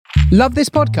Love this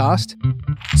podcast?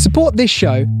 Support this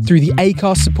show through the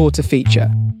Acast supporter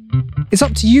feature. It's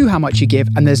up to you how much you give,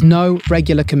 and there's no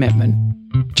regular commitment.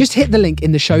 Just hit the link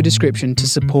in the show description to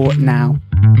support now.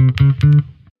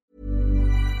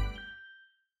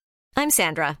 I'm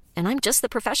Sandra, and I'm just the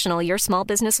professional your small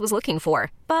business was looking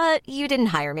for. But you didn't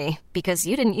hire me because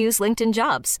you didn't use LinkedIn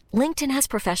Jobs. LinkedIn has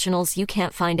professionals you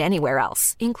can't find anywhere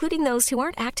else, including those who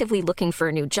aren't actively looking for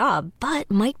a new job, but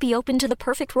might be open to the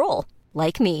perfect role,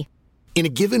 like me. In a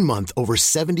given month, over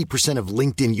 70% of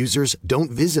LinkedIn users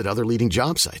don't visit other leading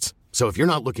job sites. So if you're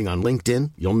not looking on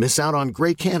LinkedIn, you'll miss out on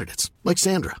great candidates like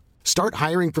Sandra. Start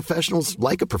hiring professionals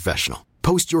like a professional.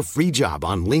 Post your free job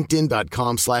on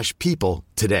linkedin.com/people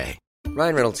today.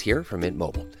 Ryan Reynolds here from Mint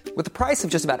Mobile. With the price of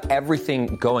just about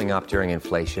everything going up during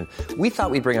inflation, we thought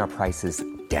we'd bring our prices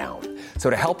down. So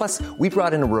to help us, we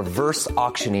brought in a reverse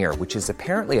auctioneer, which is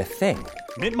apparently a thing.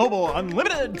 Mint Mobile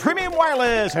Unlimited Premium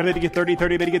Wireless. How to get 30,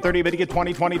 30, bit to get 30, bit to get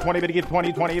 20, 20, 20, bit to get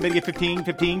 20, 20, bit to get 15,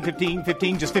 15, 15,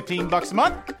 15, just $15 a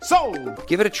month? Sold!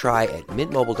 Give it a try at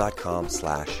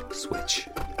mintmobile.com/switch.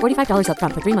 $45 up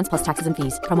front for 3 months plus taxes and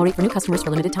fees. Promo rate for new customers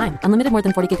for limited time. Unlimited more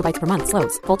than 40 gigabytes per month.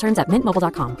 Slows full terms at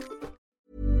mintmobile.com.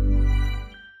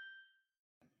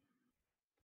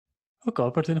 Oh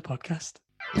God, we're doing a podcast.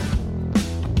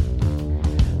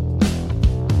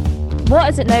 What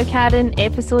is it now, Karen?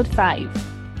 Episode 5.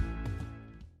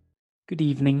 Good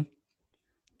evening.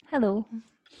 Hello.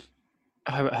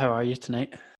 How are you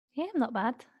tonight? Yeah, I'm not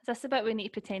bad. Is this the bit we need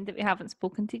to pretend that we haven't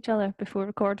spoken to each other before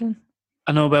recording?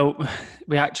 I know, well,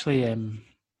 we actually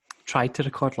tried to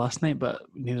record last night, but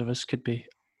neither of us could be.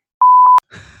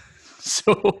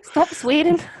 So Stop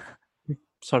swearing.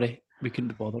 Sorry, we couldn't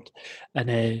be bothered.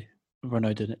 And we're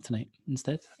now doing it tonight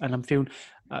instead. And I'm feeling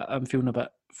a bit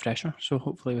fresher, so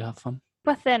hopefully we have fun.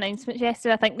 With the announcements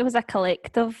yesterday, I think there was a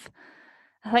collective.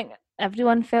 I think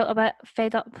everyone felt a bit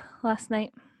fed up last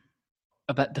night.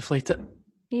 A bit deflated.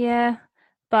 Yeah,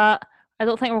 but I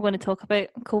don't think we're going to talk about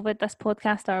COVID this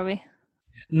podcast, are we?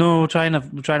 No, we're trying to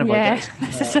avoid it.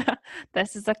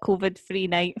 This is a COVID-free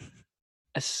night.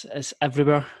 It's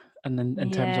everywhere, and in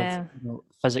terms Yeah. of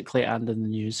physically and in the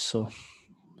news. So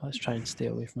let's try and stay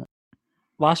away from it.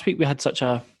 Last week we had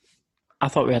I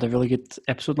thought we had a really good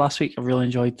episode last week. I really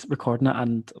enjoyed recording it,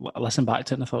 and I listened back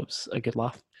to it and I thought it was a good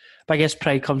laugh. But I guess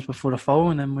pride comes before a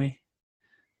fall, and then we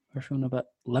were feeling a bit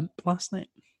limp last night.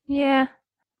 Yeah,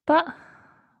 but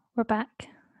we're back.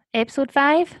 Episode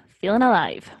 5, feeling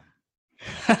alive.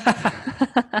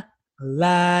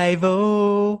 Live 5.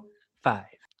 Do you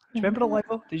remember the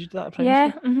Live O? Did you do that?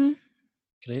 Yeah. Mm-hmm.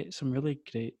 Great. Some really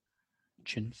great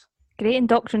tunes. Great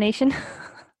indoctrination.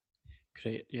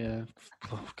 Great, yeah.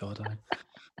 Oh God,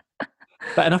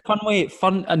 but in a fun way.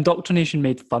 Fun indoctrination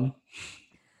made fun.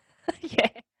 Yeah,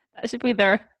 that should be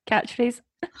their catchphrase.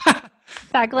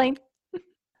 Tagline.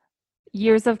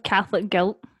 Years of Catholic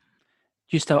guilt.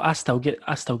 I still get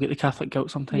the Catholic guilt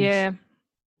sometimes. Yeah.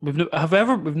 We've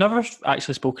never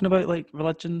actually spoken about like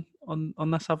religion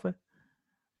on this, have we?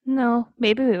 No,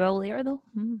 maybe we will later though.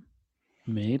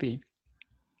 Maybe.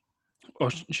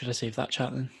 Or should I save that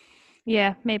chat then?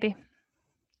 Yeah, maybe.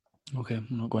 Okay, I'm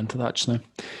not going to that just now.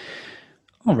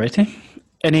 Alrighty.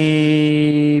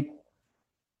 Any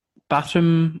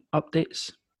bathroom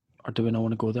updates? Or do we not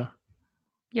want to go there?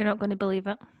 You're not going to believe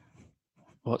it.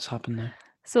 What's happened there?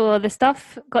 So the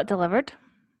stuff got delivered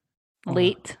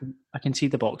late. I can see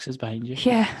the boxes behind you.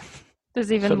 Yeah,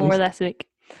 there's even So more there's- this week.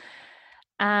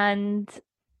 And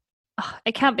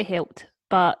it can't be helped,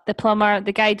 but the plumber,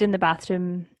 the guy doing the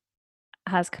bathroom,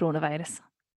 has coronavirus.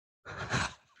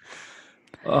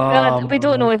 We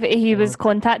don't know if he was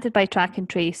contacted by Track and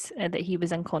Trace, that he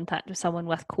was in contact with someone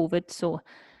with COVID, so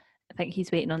I think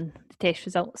he's waiting on the test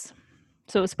results.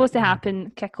 So it was supposed to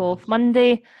happen, kick off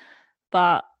Monday,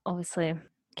 but obviously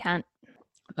can't.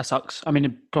 That sucks. I mean,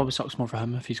 it probably sucks more for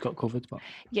him if he's got COVID, but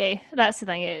Yeah, that's the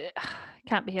thing. It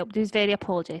can't be helped. He was very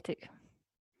apologetic.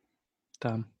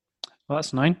 damn. Well,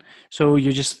 that's annoying. So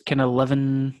you're just kind of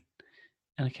living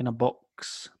in a kind of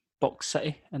box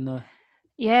city in the...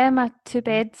 Yeah, my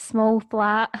 2-bed small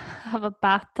flat. I have a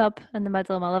bathtub in the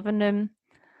middle of my living room.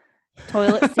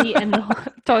 Toilet seat in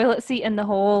the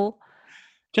hall.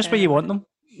 Just where you want them.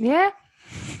 Yeah.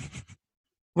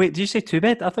 Wait, did you say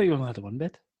 2-bed? I thought you only had a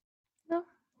 1-bed. No,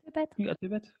 2-bed. You got a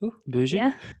 2-bed? Oh, bougie.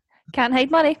 Yeah. Can't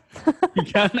hide money. You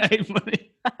can't hide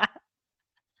money.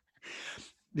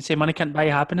 They say money can't buy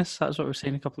you happiness. That's what we were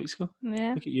saying a couple of weeks ago.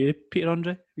 Yeah. Look at you, Peter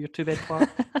Andre, with your 2-bed flat.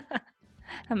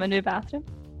 And my new bathroom.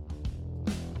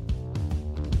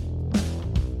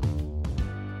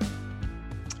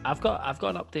 I've got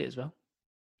an update as well.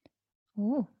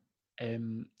 Oh.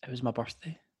 It was my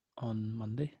birthday on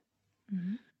Monday.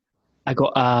 Mm-hmm. I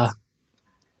got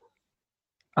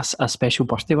a special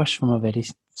birthday wish from a very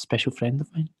special friend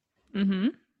of mine. Mm-hmm.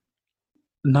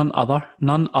 None other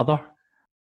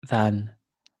than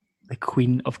the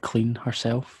Queen of Clean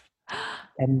herself,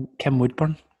 Kim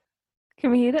Woodburn.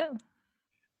 Can we hear it?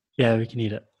 Yeah, we can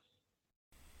hear it.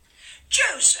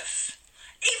 Joseph,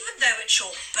 even though it's your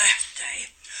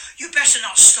birthday, you better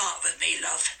not start with me,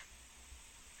 love.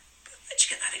 Where'd you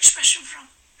get that expression from?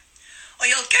 Or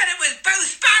you'll get it with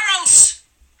both barrels!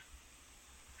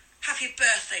 Happy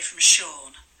birthday from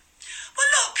Sean. Well,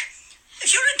 look,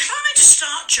 if you're inclined to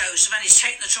start Joseph and he's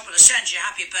taken the trouble to send you a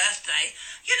happy birthday,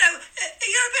 you know,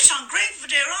 you're a bit ungrateful,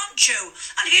 dear, aren't you?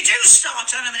 And if you do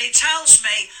start on him and he tells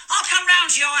me, I'll come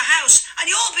round to your house and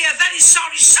you'll be a very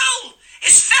sorry soul.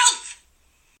 It's filth!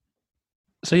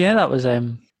 So yeah, that was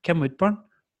Kim Woodburn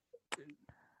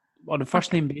on a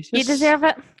first name basis. You deserve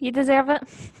it. You deserve it.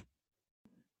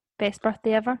 Best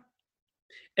birthday ever.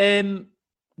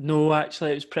 No,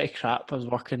 actually, it was pretty crap. I was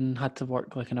working, had to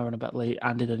work like an hour and a bit late.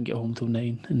 Andy didn't get home till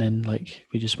 9, and then like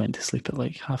we just went to sleep at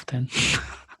like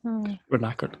 10:30. We're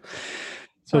knackered.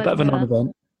 So a bit of a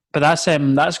non-event. But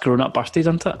that's grown-up birthdays,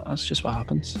 isn't it? That's just what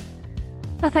happens.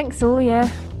 I think so, yeah.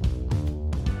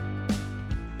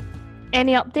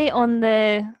 Any update on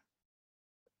the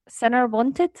Sinner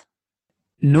Wanted?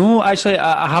 No, actually,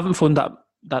 I haven't phoned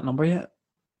that number yet.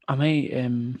 I might,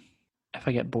 if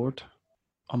I get bored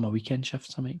on my weekend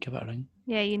shifts, I might give it a ring.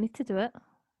 Yeah, you need to do it.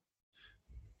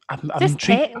 I'm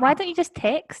intrigued. Why don't you just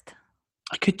text?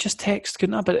 I could just text,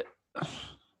 couldn't I? But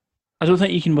I don't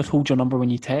think you can withhold your number when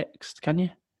you text, can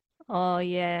you? Oh,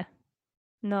 yeah.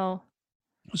 No.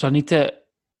 So I need to...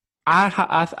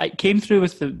 I came through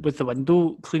with the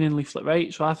window cleaning leaflet,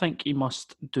 right? So I think he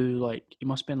must be in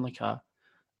like a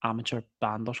amateur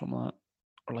band or something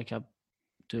like that, or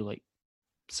do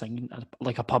singing,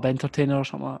 like a pub entertainer or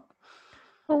something like that.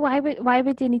 Well, why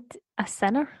would you need a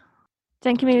sinner? Do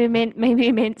you think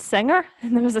he meant singer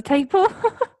and there was a typo?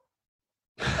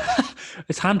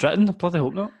 It's handwritten. I bloody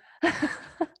hope not.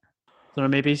 Or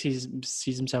maybe he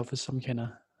sees himself as some kind of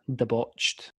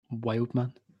debauched wild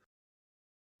man.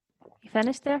 You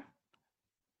finished there?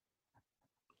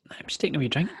 I'm just taking a wee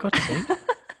drink. God's sake.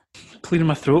 Clearing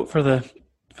my throat for the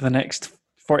next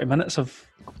 40 minutes of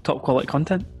top quality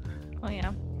content. Oh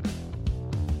yeah.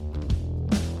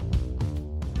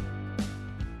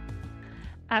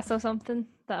 I saw something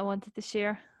that I wanted to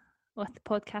share with the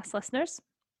podcast listeners.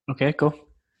 Okay, cool.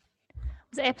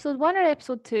 Was it episode 1 or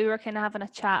episode 2? We're kind of having a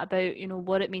chat about,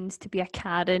 what it means to be a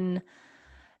Karen.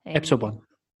 Episode 1.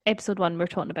 Episode 1, we're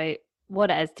talking about what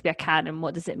it is to be a Karen.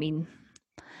 What does it mean?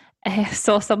 I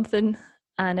saw something,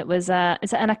 and it was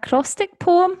is it an acrostic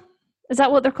poem? Is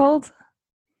that what they're called?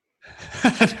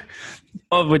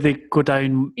 Oh, would they go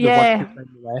down the yeah. word down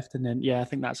the left, and then I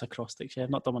think that's acrostics. Yeah, I've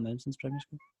not done one of them since primary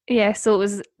school. Yeah, so it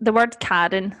was the word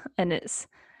Karen, and it's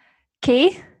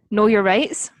K, know your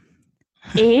rights.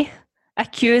 A,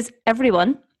 accuse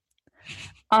everyone.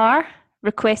 R,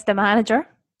 request a manager.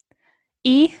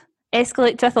 E,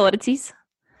 escalate to authorities.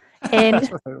 N,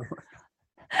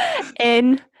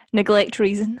 N, neglect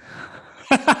reason.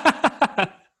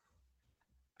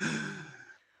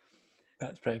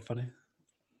 That's pretty funny.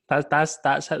 That's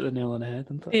hit the nail on the head,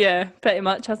 isn't it? Yeah, pretty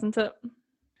much, hasn't it?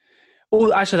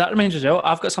 Oh, actually, that reminds me as well.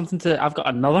 I've got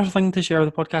another thing to share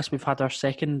with the podcast. We've had our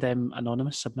second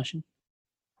anonymous submission.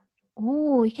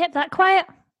 Oh, you kept that quiet?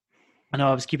 I know,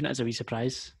 I was keeping it as a wee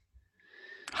surprise.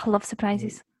 I love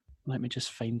surprises. Let me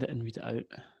just find it and read it out.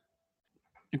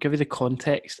 I'll give you the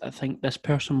context. I think this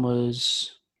person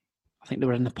they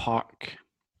were in the park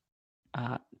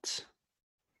at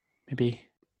maybe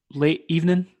late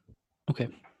evening. Okay.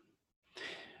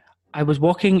 I was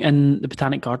walking in the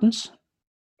Botanic Gardens,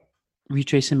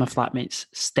 retracing my flatmate's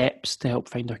steps to help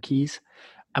find our keys,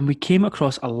 and we came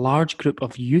across a large group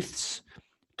of youths,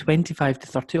 25 to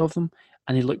 30 of them,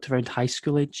 and they looked around high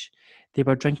school age. They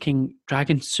were drinking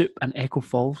Dragon Soup and Echo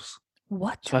Falls.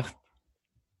 What?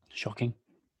 Shocking.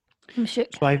 I'm shook.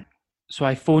 So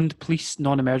I phoned police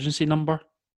non-emergency number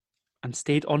and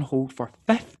stayed on hold for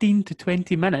 15 to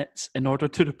 20 minutes in order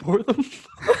to report them.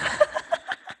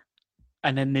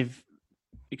 And then they've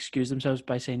excused themselves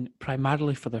by saying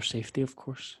primarily for their safety, of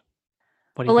course.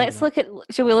 Well,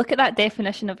 shall we look at that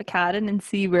definition of a Karen and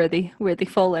see where they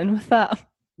fall in with that?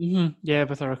 Mm-hmm. Yeah,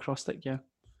 with our acrostic, yeah.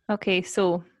 Okay,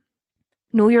 so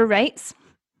know your rights.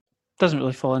 Doesn't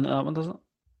really fall into that one, does it?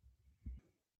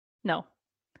 No.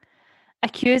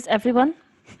 Accuse everyone.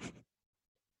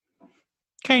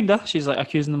 Kinda. She's like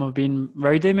accusing them of being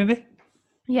rowdy, maybe?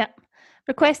 Yeah.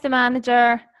 Request a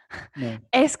manager. No.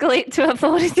 Escalate to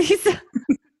authorities.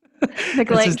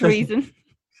 Neglect reason.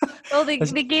 Well, they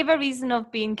gave a reason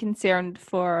of being concerned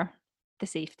for the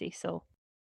safety, so.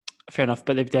 Fair enough,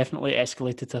 but they've definitely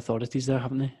escalated to authorities there,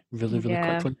 haven't they? Really, really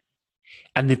Yeah. quickly.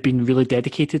 And they've been really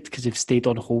dedicated because they've stayed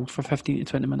on hold for 15 to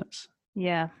 20 minutes.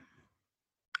 Yeah.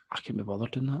 I can't be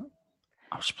bothered doing that.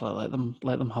 I'll just let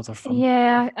them have their fun.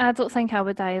 Yeah, I don't think I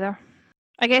would either.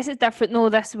 I guess it's different. No,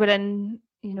 this we're in,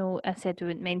 I said we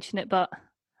wouldn't mention it, but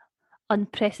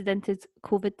unprecedented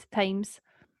COVID times.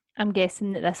 I'm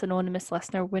guessing that this anonymous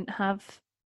listener wouldn't have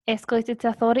escalated to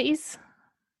authorities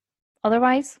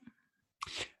otherwise.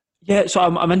 Yeah, so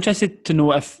I'm interested to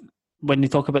know if, when they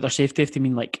talk about their safety, if they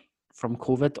mean like from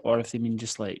COVID or if they mean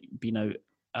just like being out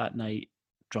at night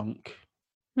drunk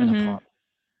in a park.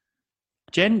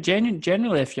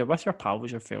 Generally, if you're with your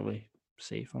pals, you're fairly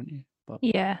safe, aren't you? But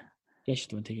Yeah. I guess you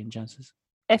don't take any chances.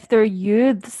 If they're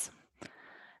youths,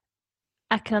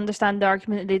 I can understand the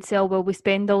argument that they'd say, oh, well, we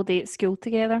spend all day at school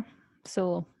together.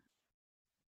 So,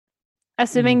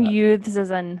 assuming youths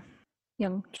as in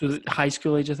young. So the high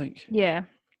school age, I think. Yeah.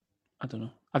 I don't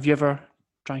know. Have you ever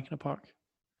drank in a park?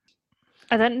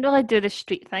 I didn't really do the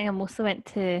street thing. I mostly went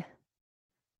to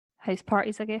house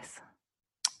parties, I guess.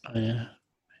 Oh, yeah.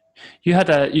 You had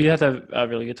a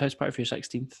really good house party for your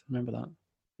 16th. Remember that?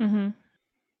 Mm-hmm.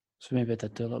 So maybe I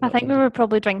did do a little I bit. think we were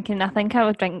probably drinking. I drank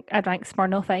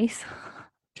Smirnoff Ice.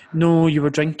 No, you were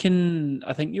drinking.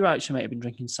 I think you actually might have been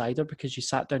drinking cider because you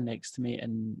sat down next to me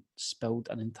and spilled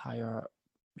an entire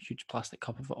huge plastic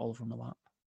cup of it all over my lap.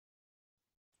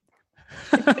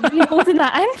 Were you holding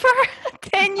that in for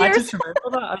 10 years?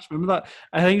 I just remember that.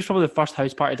 I think it's probably the first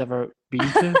house party I'd ever been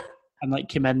to, and like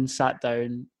came in, sat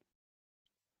down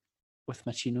with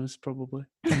my chinos probably,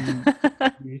 and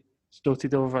you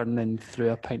stoated over, and then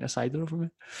threw a pint of cider over me.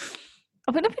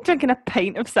 I wouldn't have been drinking a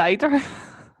pint of cider.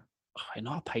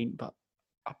 Not a pint, but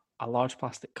a large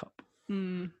plastic cup.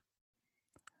 At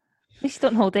least you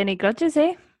don't hold any grudges,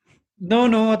 eh?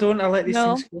 No, I don't. I let these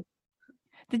things go.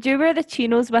 Did you wear the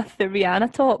chinos with the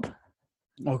Rihanna top?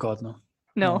 Oh God, no.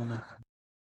 No.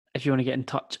 If you want to get in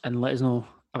touch and let us know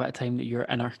about a time that your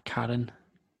inner Karen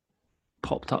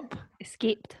popped up,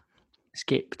 escaped,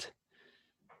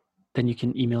 then you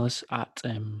can email us at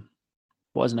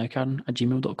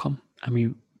whatisnowkaren@gmail.com, and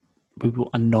we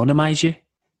will anonymise you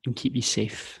and keep you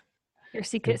safe. Your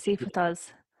secret safe with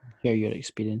us. Share your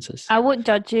experiences. I won't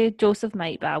judge you. Joseph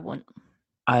might, but I won't.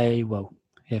 I will,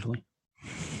 heavily.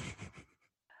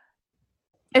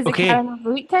 Is it Karen of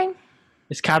the Week time?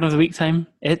 It's Karen of the Week time.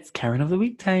 It's Karen of the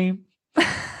Week time.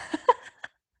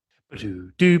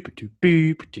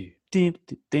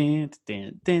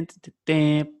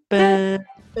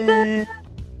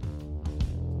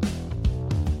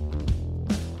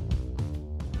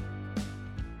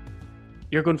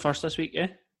 You're going first this week, yeah?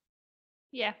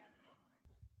 Yeah.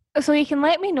 So you can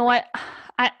let me know.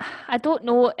 I don't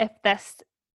know if this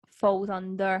falls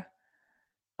under,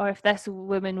 or if this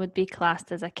woman would be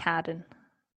classed as a Karen,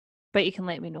 but you can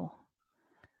let me know.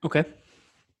 Okay.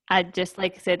 I just,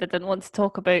 like I said, I didn't want to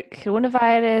talk about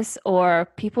coronavirus or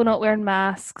people not wearing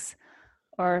masks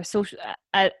or social.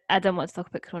 I didn't want to talk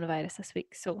about coronavirus this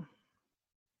week. So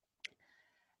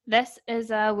this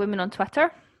is a woman on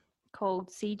Twitter called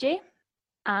CJ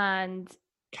and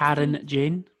Karen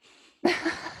Jane.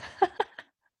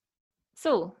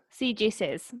 So CJ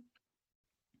says,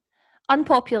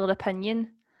 unpopular opinion.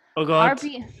 Oh God.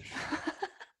 RB.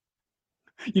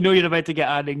 You know you're about to get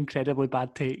an incredibly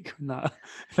bad take on that.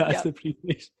 That's the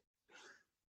previous.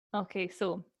 Okay,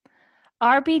 so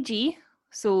RBG,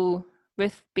 so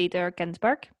Ruth Bader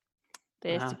Ginsburg,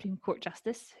 the Supreme Court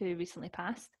Justice who recently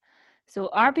passed.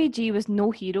 So RBG was no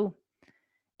hero.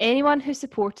 Anyone who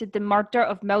supported the murder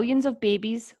of millions of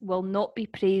babies will not be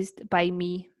praised by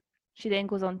me. She then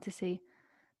goes on to say,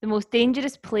 the most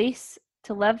dangerous place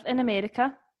to live in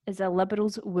America is a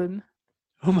liberal's womb.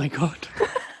 Oh my God.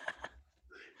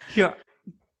 Yeah,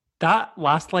 that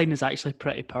last line is actually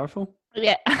pretty powerful.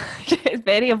 Yeah, it's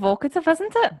very evocative,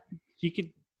 isn't it? You could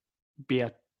be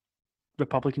a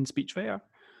Republican speechwriter.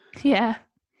 Yeah.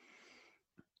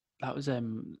 That was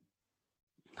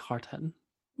hard hitting.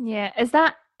 Yeah, is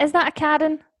that a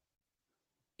Karen?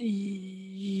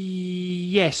 Yes.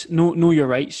 No, you're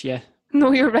right. Yeah.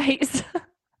 Know your rights.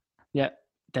 Yeah,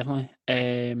 definitely.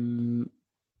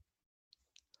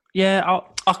 Yeah,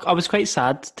 I was quite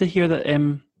sad to hear that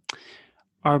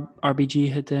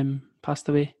RBG had passed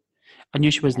away. I knew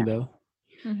she wasn't well.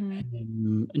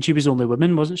 Mm-hmm. And she was the only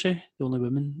woman, wasn't she? The only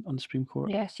woman on the Supreme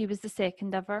Court. Yeah, she was the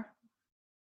second ever.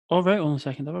 Oh, right, only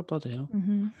second ever. Bloody hell.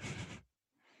 Mm-hmm.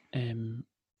 And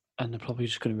they're probably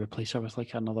just going to replace her with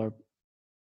like another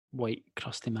white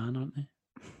crusty man, aren't they?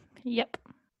 Yep.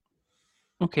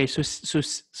 Okay, so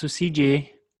CJ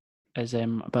is a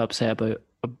bit upset about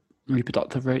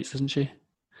reproductive rights, isn't she?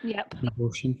 Yep. And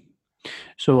abortion.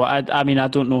 So I mean, I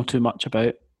don't know too much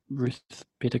about Ruth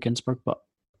Bader Ginsburg, but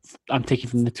I'm taking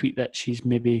from the tweet that she's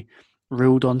maybe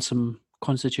ruled on some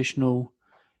constitutional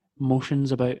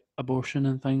motions about abortion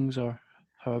and things, or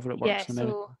however it works in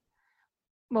America.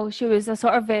 Well, she was a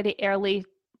sort of very early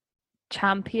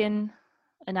champion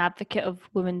and advocate of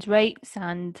women's rights,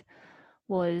 and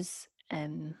was,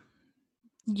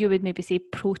 you would maybe say,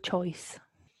 pro-choice.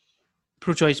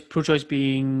 Pro-choice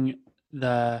being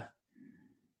the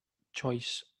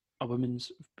choice a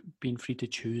woman's being free to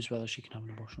choose whether she can have an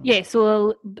abortion. Yeah,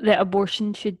 so that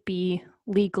abortion should be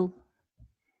legal.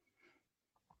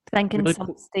 I think in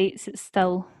some states it's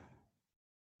still,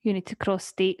 you need to cross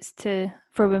states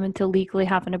for women to legally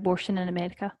have an abortion in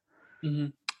America. Mm-hmm.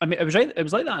 I mean, it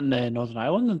was like that in Northern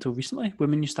Ireland until recently.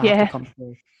 Women used to have to come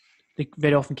to, they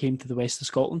very often came to the west of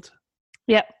Scotland.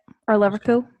 Yep, or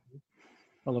Liverpool.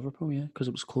 Or Liverpool, yeah, because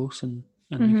it was close and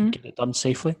you could get it done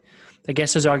safely. I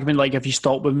guess there's an argument, like, if you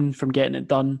stop women from getting it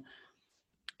done,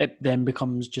 it then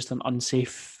becomes just an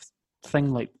unsafe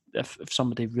thing. Like, if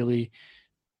somebody really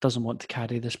doesn't want to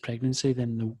carry this pregnancy,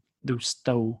 then they'll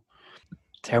still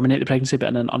terminate the pregnancy, but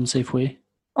in an unsafe way.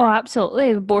 Oh,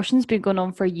 absolutely. Abortion's been going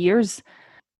on for years.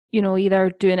 You know, either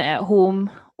doing it at home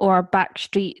or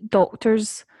backstreet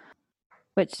doctors,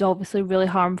 which is obviously really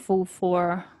harmful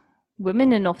for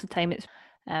women, and often the time it's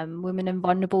women in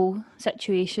vulnerable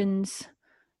situations.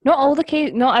 Not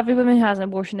every woman who has an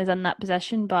abortion is in that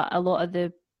position, but a lot of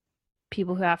the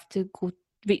people who have to go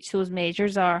reach those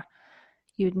measures are,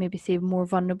 you would maybe say, more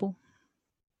vulnerable.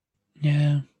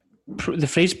 Yeah. The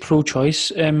phrase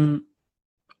pro-choice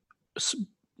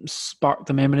sparked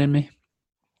the memory in me.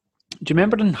 Do you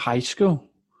remember in high school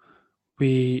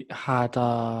we had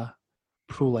a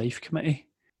pro-life committee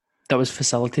that was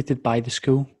facilitated by the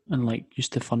school and like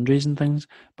used to fundraise and things,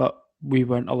 but we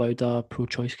weren't allowed a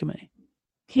pro-choice committee?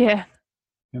 Yeah.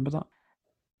 Remember that?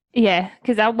 Yeah,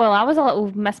 because I was a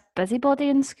little Miss Busybody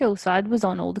in school, so I was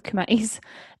on all the committees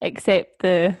except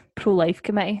the pro-life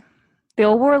committee. They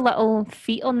all wore little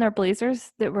feet on their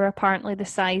blazers that were apparently the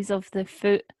size of the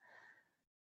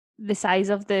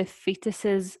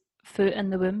fetus's foot in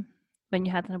the womb when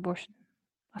you had an abortion,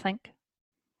 I think.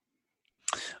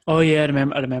 Oh yeah, I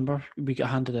remember. We got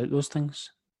handed out those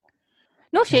things.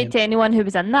 No shade to anyone who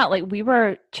was in that. Like, we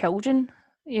were children,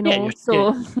 you know,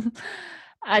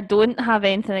 I don't have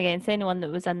anything against anyone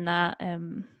that was in that.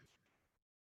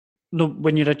 No,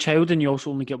 when you're a child and you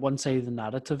also only get one side of the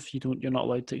narrative, you're not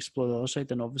allowed to explore the other side,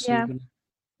 then obviously you're going to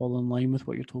fall in line with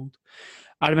what you're told.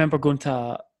 I remember going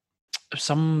to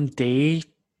some day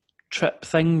trip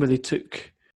thing where they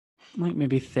took like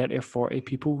maybe 30 or 40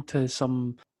 people to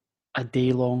a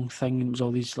day-long thing, and it was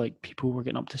all these like people were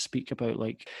getting up to speak about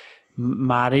like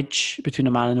marriage between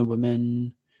a man and a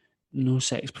woman, no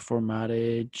sex before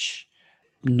marriage,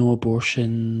 no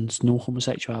abortions, no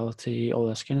homosexuality, all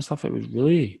this kind of stuff. It was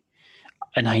really,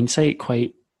 in hindsight,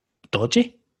 quite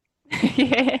dodgy.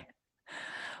 Yeah.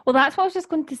 Well, that's what I was just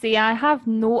going to say. I have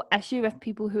no issue with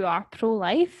people who are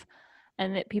pro-life,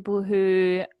 and that people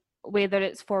who, whether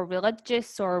it's for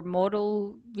religious or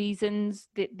moral reasons,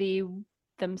 that they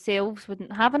themselves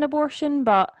wouldn't have an abortion,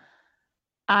 but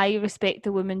I respect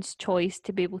a woman's choice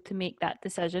to be able to make that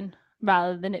decision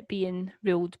rather than it being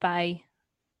ruled by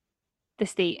the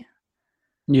state.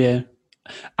 Yeah,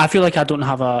 I feel like I don't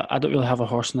really have a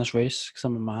horse in this race because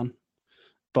I'm a man,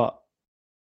 but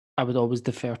I would always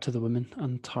defer to the woman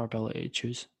and her ability to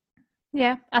choose.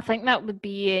 Yeah, I think that would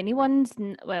be anyone's,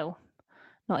 well,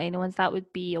 not anyone's, that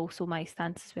would be also my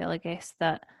stance as well, I guess,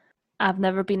 that I've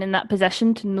never been in that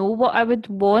position to know what I would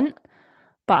want,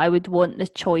 but I would want the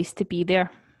choice to be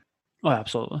there. Oh,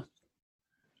 absolutely.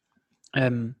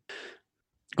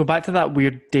 Go back to that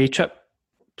weird day trip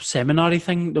seminary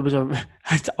thing. There was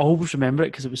I always remember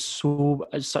it because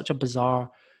it's such a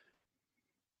bizarre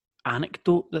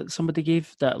anecdote that somebody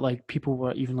gave that like people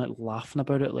were even like laughing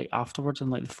about it like afterwards in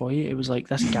like the foyer. It was like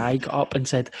this guy got up and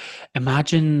said,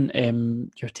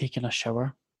 imagine you're taking a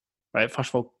shower, right? First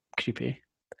of all, creepy.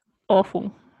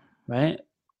 Awful. Right?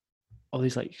 All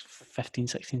these like 15,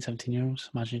 16, 17-year-olds,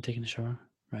 imagine you're taking a shower,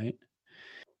 right?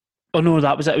 Oh no,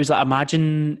 that was it. It was like,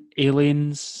 imagine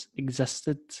aliens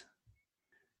existed.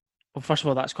 Well, first of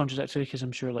all, that's contradictory because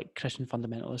I'm sure like Christian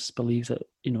fundamentalists believe that,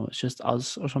 you know, it's just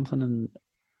us or something and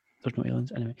there's no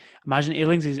aliens. Anyway, imagine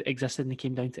aliens existed and they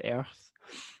came down to Earth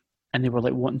and they were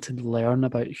like wanting to learn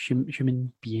about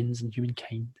human beings and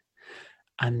humankind,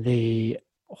 and they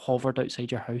hovered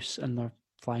outside your house in their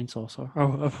flying saucer or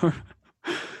whatever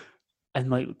and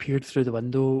like peered through the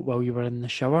window while you were in the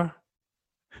shower.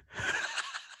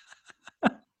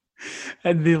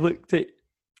 And they looked at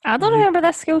I don't remember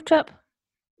this school trip.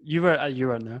 you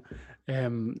were there,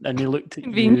 and they looked at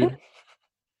Convenient.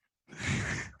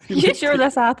 you. You sure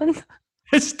this happened?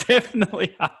 It's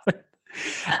definitely happened.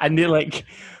 And they like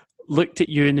looked at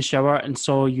you in the shower and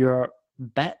saw your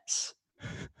bits,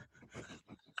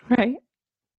 Right.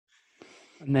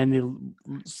 and then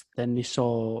they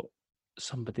saw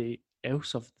somebody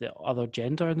else of the other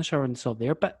gender in the shower and saw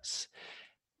their bits,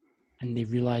 and they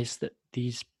realised that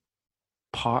these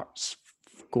parts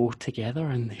go together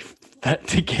and they fit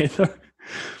together,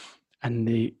 and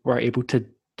they were able to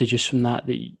deduce from that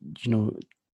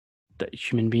that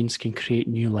human beings can create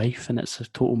new life and it's a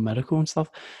total miracle and stuff.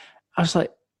 I was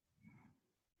like,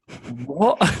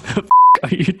 what the f***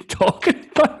 are you talking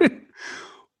about?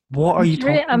 What are you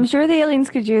talking about? I'm sure the aliens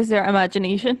could use their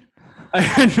imagination.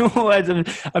 I know.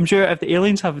 I'm sure if the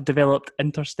aliens have developed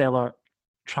interstellar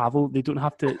travel, they don't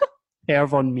have to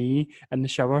serve on me in the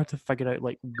shower to figure out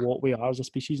like what we are as a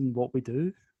species and what we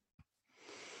do.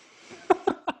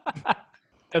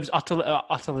 It was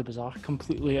utterly bizarre,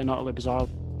 completely and utterly bizarre.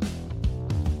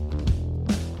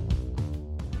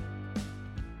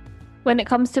 When it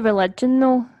comes to religion,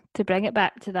 though, to bring it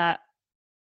back to that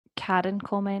Karen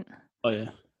comment, Oh yeah.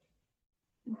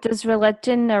 does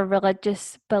religion or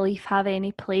religious belief have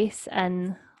any place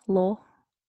in law?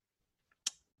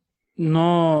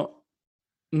 No,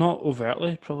 not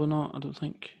overtly, probably not. I don't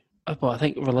think. Well, I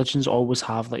think religions always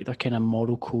have like their kind of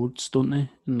moral codes, don't they?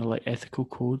 And their like ethical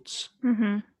codes. Mm-hmm.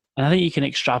 And I think you can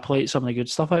extrapolate some of the good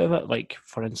stuff out of it. Like,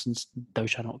 for instance, thou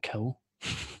shalt not kill.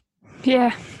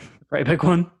 Yeah. Pretty big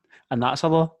one. And that's a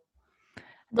law. I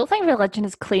don't think religion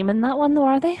is claiming that one, though,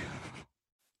 are they?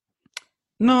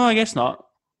 No, I guess not.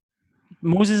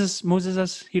 Moses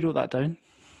is, he wrote that down.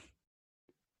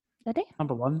 Did he?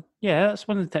 Number 1. Yeah, that's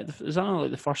one of the, is that not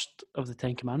like the first of the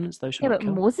 10 Commandments? Thou shalt Yeah, not but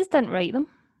kill. Moses didn't write them.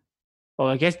 Well,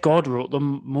 I guess God wrote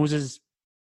them. Moses.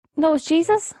 No, it was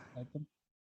Jesus.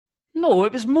 No,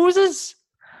 it was Moses.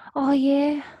 Oh,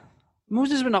 yeah.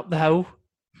 Moses went up the hill.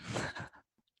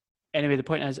 Anyway, the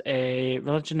point is,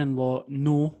 religion and law,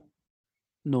 no,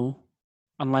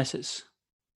 unless it's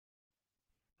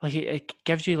like it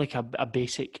gives you like a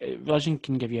basic. Religion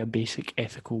can give you a basic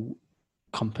ethical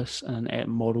compass and a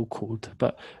moral code,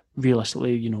 but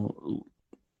realistically, you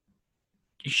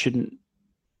shouldn't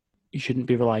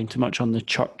be relying too much on the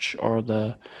church or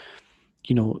the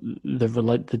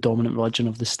dominant religion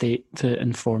of the state to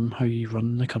inform how you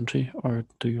run the country or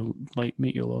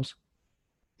make your laws.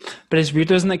 But it's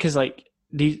weird, isn't it? Because like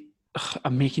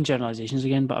I'm making generalizations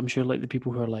again, but I'm sure like the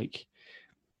people who are like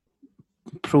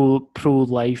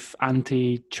pro-life,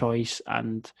 anti-choice,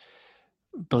 and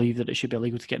believe that it should be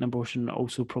illegal to get an abortion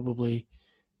also probably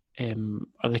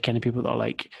are the kind of people that are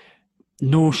like,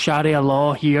 no Sharia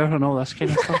law here and all this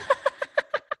kind of stuff.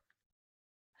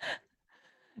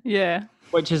 Yeah.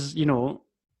 Which is,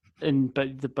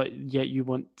 but yet you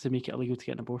want to make it illegal to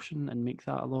get an abortion and make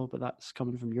that a law, but that's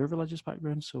coming from your religious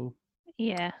background, so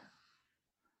Yeah.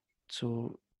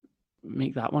 So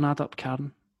make that one add up,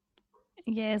 Karen.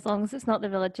 Yeah, as long as it's not the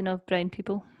religion of brown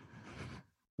people.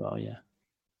 Well, yeah.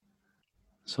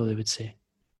 So they would say.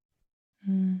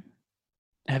 Mm.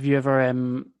 Have you ever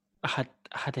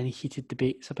had any heated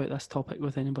debates about this topic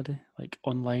with anybody, like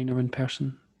online or in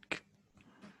person?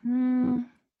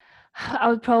 I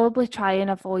would probably try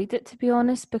and avoid it, to be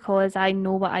honest, because I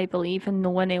know what I believe and no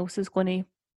one else is going to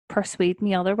persuade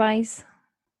me otherwise.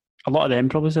 A lot of them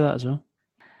probably say that as well.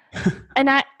 And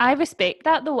I respect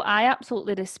that, though. I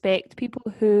absolutely respect people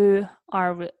who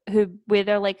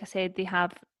whether, like I said, they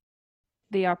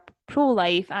are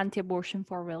pro-life, anti-abortion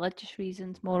for religious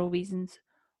reasons, moral reasons,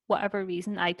 whatever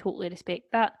reason. I totally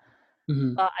respect that.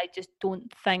 Mm-hmm. But I just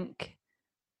don't think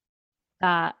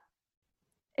that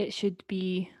it should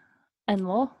be in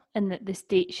law and that the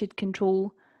state should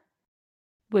control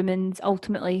women's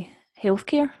ultimately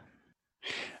healthcare.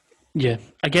 Yeah,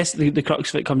 I guess the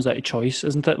crux of it comes out of choice,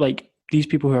 isn't it? Like, these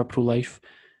people who are pro-life,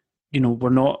 we're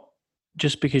not,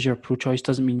 just because you're pro-choice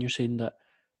doesn't mean you're saying that,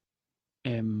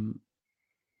 no,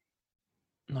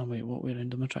 wait, what way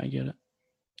around am I trying to get it?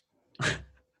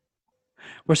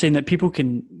 We're saying that people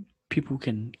can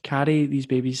carry these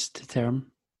babies to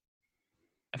term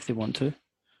if they want to.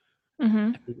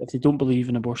 Mm-hmm. If they don't believe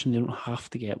in abortion, they don't have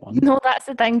to get one. No, that's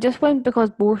the thing. Just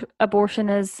because abortion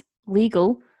is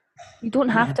legal, you don't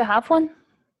have to have one.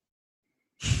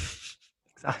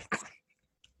 Exactly.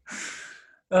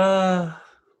 Mamma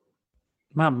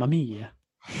mia.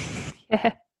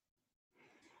 Yeah.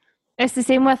 It's the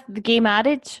same with the gay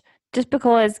marriage. Just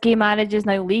because gay marriage is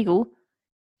now legal,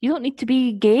 you don't need to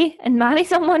be gay and marry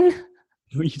someone.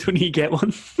 You don't need to get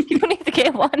one. You don't need to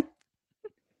get one.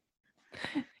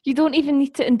 You don't even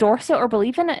need to endorse it or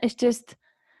believe in it. It's just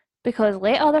because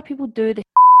let other people do the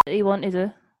that they want to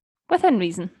do within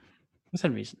reason.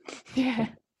 Within reason. Yeah.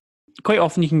 Quite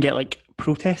often you can get like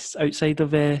protests outside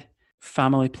of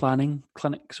family planning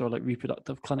clinics or like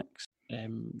reproductive clinics.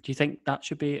 Do you think that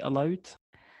should be allowed?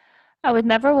 I would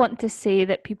never want to say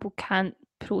that people can't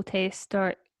protest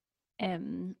or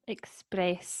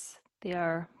express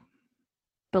their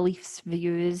beliefs,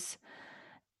 views.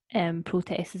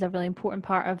 Protest is a really important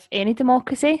part of any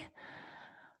democracy,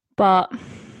 but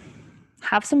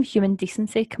have some human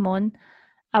decency. Come on.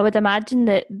 I would imagine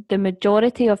that the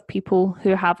majority of people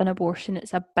who have an abortion,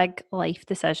 it's a big life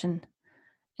decision.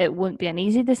 It won't be an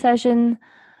easy decision,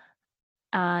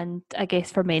 and I guess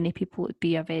for many people it would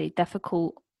be a very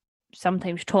difficult,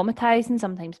 sometimes traumatizing,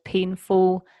 sometimes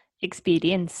painful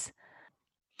experience.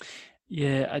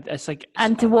 Yeah, it's like...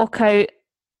 And to walk out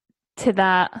to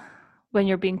that when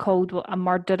you're being called a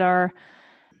murderer,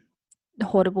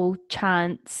 horrible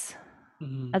chants,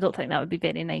 I don't think that would be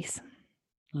very nice.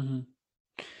 Mm-hmm.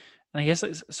 And I guess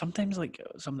like, sometimes like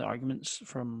some of the arguments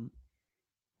from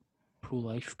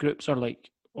pro-life groups are like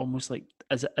almost like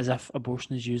as if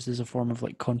abortion is used as a form of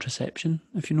like contraception,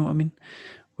 if you know what I mean,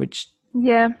 which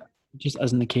just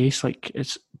isn't the case. Like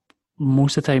it's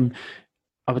most of the time,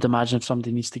 I would imagine if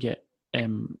somebody needs to get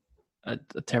a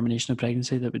termination of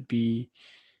pregnancy, that would be,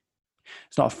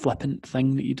 it's not a flippant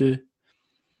thing that you do.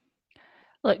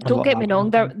 Look, don't get me wrong,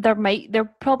 there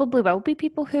probably will be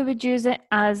people who would use it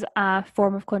as a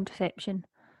form of contraception.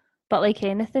 But like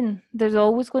anything, there's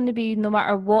always going to be, no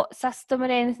matter what system or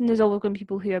anything, there's always going to be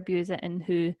people who abuse it and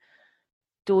who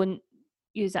don't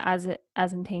use it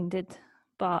as intended.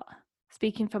 But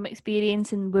speaking from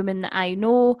experience and women that I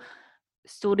know,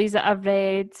 stories that I've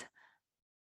read,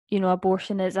 you know,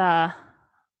 abortion is a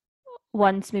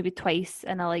once, maybe twice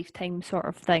in a lifetime sort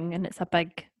of thing, and it's a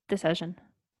big decision.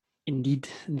 Indeed.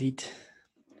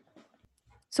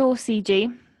 So,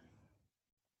 CJ.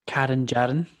 Karen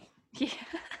Jaren. Yeah.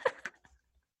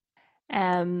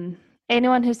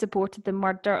 Anyone who supported the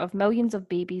murder of millions of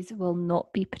babies will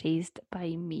not be praised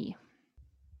by me.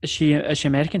 Is she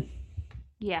American?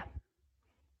 Yeah.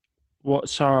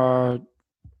 What's her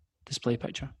display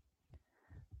picture?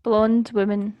 Blonde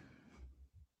woman,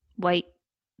 white.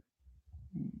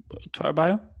 Twitter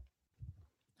bio?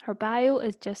 Her bio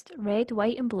is just red,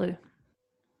 white, and blue.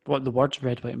 What, the words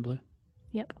red, white, and blue?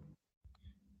 Yep.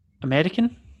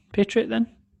 American patriot then?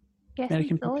 Yes.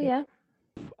 American oh patriot? yeah.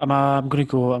 I'm going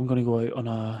to go out on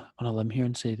a limb here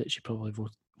and say that she probably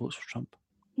votes for Trump.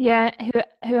 Yeah,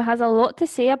 who has a lot to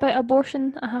say about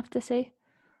abortion, I have to say.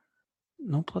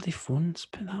 No bloody phones.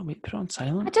 Put it on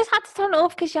silent. I just had to turn it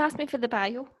off because you asked me for the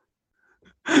bio.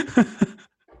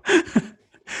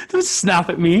 Don't snap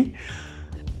at me.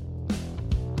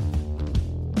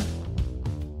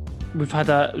 We've had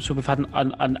a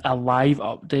live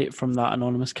update from that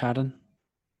anonymous Karen.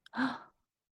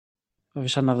 There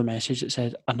was another message that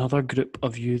said, "Another group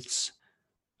of youths.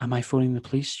 Am I phoning the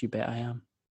police? You bet I am."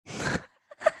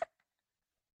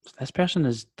 This person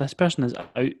is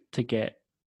out to get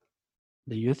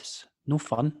the youths. No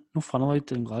fun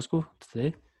allowed in Glasgow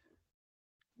today.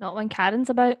 Not when Karen's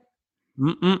about.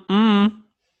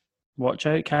 Watch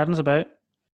out, Karen's about.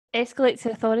 Escalate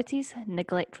to authorities,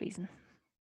 neglect reason.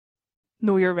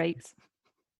 Know your rights.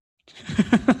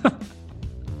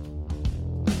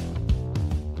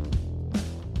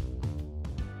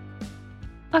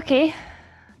 Okay, I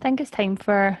think it's time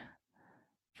for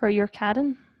your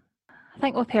Karen. I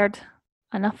think we've heard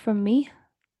enough from me.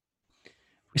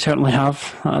 We certainly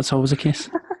have. That's always the case.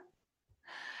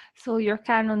 So your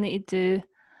Karen will need to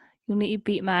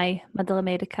beat my Middle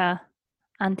America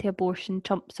anti-abortion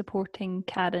Trump supporting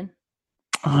Karen.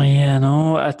 Oh yeah,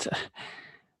 no,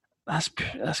 that's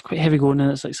quite heavy going,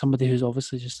 and it's like somebody who's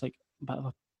obviously just like a bit of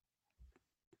a,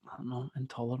 I don't know,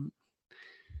 intolerant.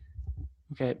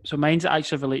 Okay, so mine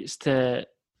actually relates to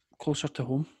closer to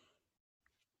home.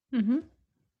 Mm-hmm.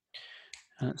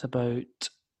 And it's about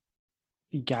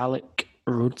Gaelic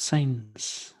road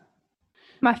signs.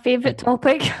 My favourite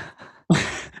topic.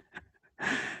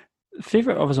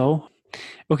 Favourite of us all.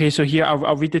 Okay, so here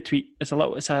I'll read the tweet. It's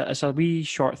a wee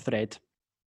short thread.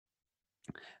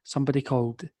 Somebody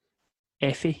called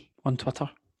Effie on Twitter.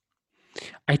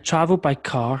 I travelled by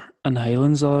car in the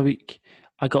Highlands the other week.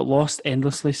 I got lost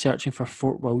endlessly searching for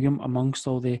Fort William amongst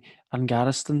all the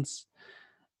Angaristons.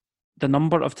 The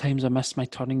number of times I missed my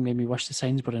turning made me wish the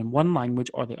signs were in one language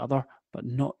or the other, but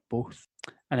not both.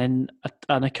 And then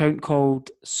an account called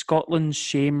Scotland's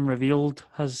Shame Revealed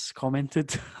has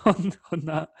commented on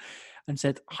that and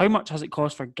said, "How much has it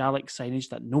cost for Gaelic signage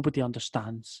that nobody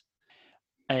understands?"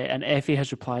 and Effie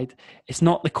has replied, "It's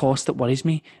not the cost that worries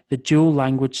me. The dual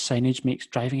language signage makes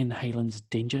driving in the Highlands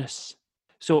dangerous."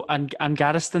 So,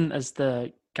 Angariston is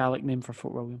the Gaelic name for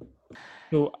Fort William.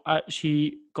 So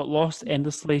she got lost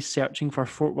endlessly searching for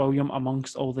Fort William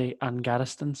amongst all the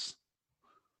Angaristons,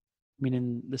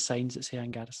 meaning the signs that say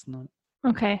Angariston on it.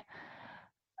 Okay.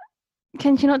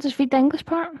 Can she not just read the English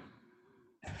part?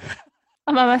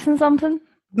 Am I missing something?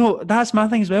 No, that's my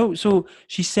thing as well. So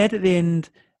she said at the end,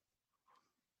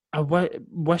 I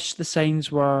wish the signs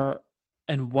were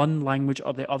in one language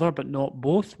or the other, but not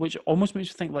both, which almost makes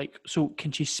you think, like, so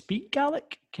can she speak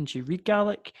Gaelic? Can she read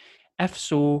Gaelic? If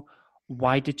so,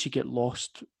 why did she get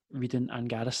lost reading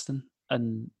Angariston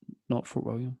and not Fort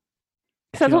William?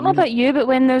 So I don't know about you, but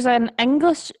when there's an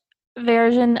English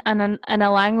version and in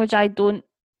a language I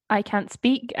can't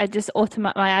speak, I just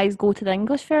my eyes go to the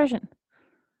English version.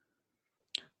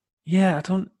 Yeah,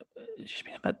 she's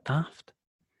been a bit daft.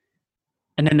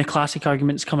 And then the classic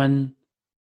arguments come in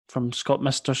from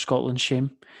Mr. Scotland's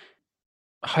shame.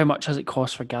 How much has it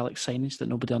cost for Gaelic signage that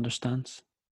nobody understands?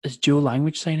 It's dual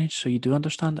language signage, so you do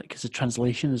understand it because the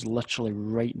translation is literally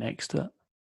right next to it.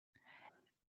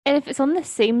 And if it's on the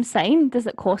same sign, does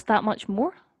it cost that much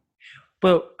more?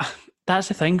 Well, that's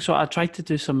the thing. So I tried to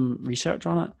do some research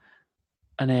on it,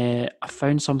 and I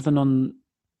found something on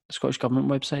the Scottish Government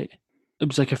website. It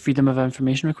was like a Freedom of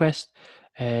Information request.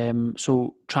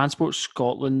 So Transport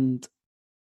Scotland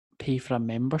pay for a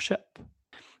membership,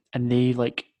 and they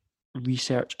like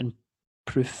research and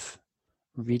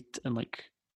read and like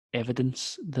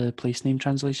evidence the place name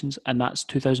translations, and that's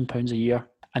 £2,000 a year.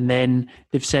 And then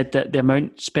they've said that the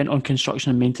amount spent on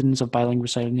construction and maintenance of bilingual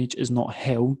signage is not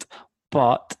held,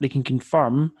 but they can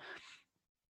confirm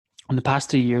in the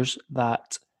past 3 years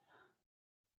that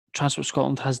Transport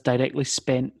Scotland has directly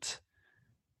spent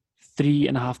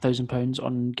 £3,500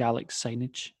 on Gaelic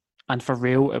signage. And for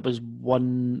rail, it was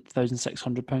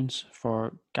 £1,600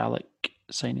 for Gaelic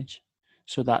signage.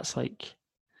 So that's like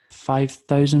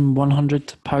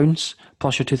 £5,100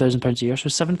 plus your £2,000 a year. So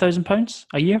 £7,000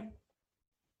 a year,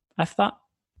 if that.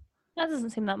 That doesn't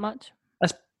seem that much.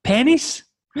 That's pennies.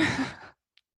 I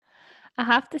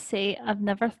have to say, I've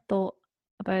never thought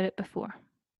about it before.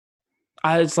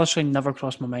 It's literally never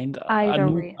crossed my mind. I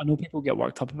know people get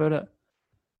worked up about it.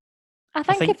 I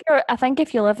think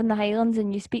if you live in the Highlands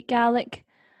and you speak Gaelic,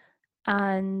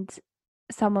 and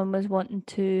someone was wanting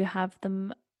to have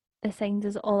the signs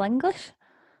as all English,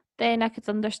 then I could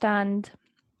understand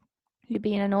you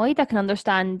being annoyed. I can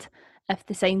understand if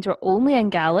the signs were only in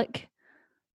Gaelic,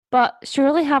 but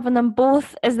surely having them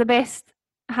both is the best.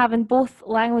 Having both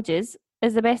languages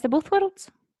is the best of both worlds.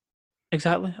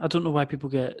 Exactly. I don't know why people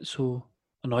get so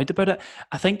annoyed about it.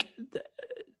 I think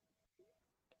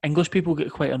English people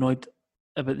get quite annoyed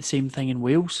about the same thing in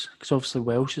Wales, because obviously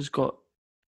Welsh has got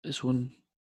its own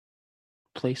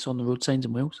place on the road signs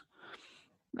in Wales.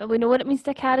 Well, we know what it means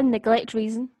to Karen. Neglect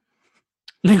reason.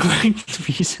 Neglect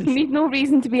reason. You need no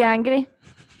reason to be angry.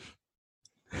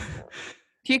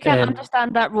 If you can't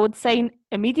understand that road sign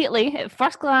immediately at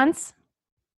first glance,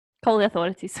 call the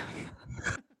authorities.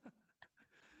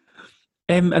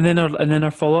 And then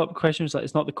our follow-up question was like,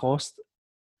 it's not the cost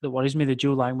that worries me. The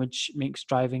dual language makes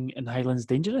driving in the Highlands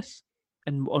dangerous.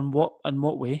 And in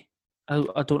what way?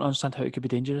 I don't understand how it could be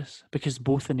dangerous, because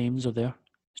both the names are there.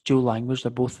 It's dual language,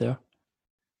 they're both there.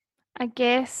 I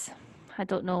guess, I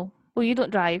don't know. Well, you don't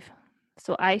drive,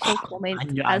 so I shall comment.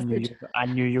 I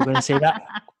knew you were going to say that.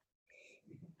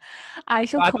 I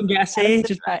shall. I can get a say.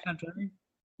 Just I can't drive.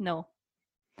 No,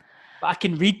 but I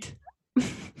can read.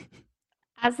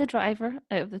 As the driver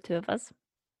out of the two of us,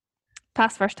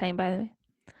 past first time by the way.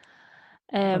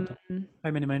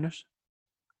 How many minors?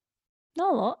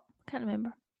 Not a lot. Can't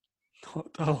remember. Not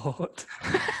a lot.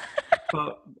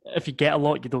 But if you get a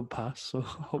lot, you don't pass. So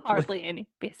hopefully. Hardly any,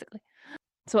 basically.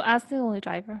 So as the only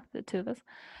driver, the two of us.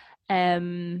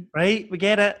 Right, we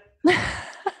get it.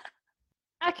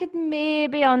 I could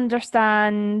maybe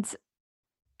understand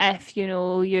if,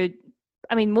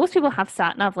 most people have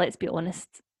sat nav, let's be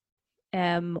honest,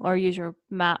 or use your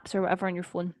maps or whatever on your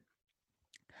phone.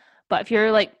 But if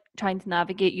you're like trying to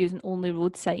navigate using only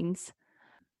road signs,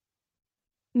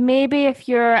 maybe if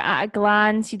you're at a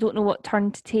glance, you don't know what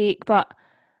turn to take. But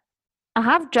I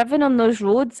have driven on those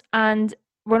roads, and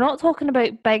we're not talking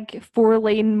about big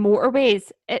 4-lane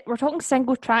motorways. We're talking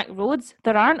single track roads.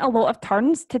 There aren't a lot of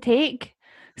turns to take.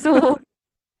 So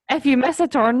if you miss a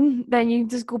turn, then you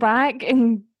just go back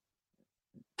and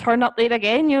turn up there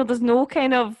again. There's no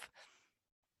kind of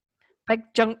big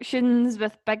junctions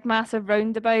with big massive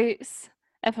roundabouts.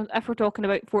 If we're talking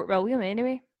about Fort William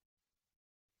anyway.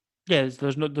 Yeah,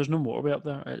 there's no motorway up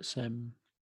there. It's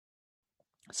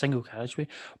single carriageway.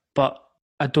 But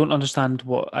I don't understand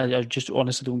I just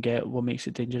honestly don't get what makes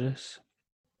it dangerous.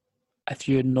 If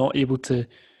you're not able to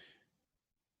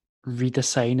read a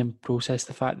sign and process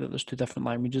the fact that there's two different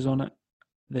languages on it,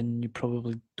 then you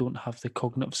probably don't have the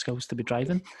cognitive skills to be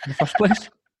driving in the first place.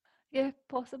 Yeah,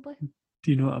 possibly.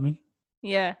 Do you know what I mean?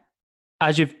 Yeah.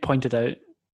 As you've pointed out,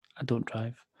 I don't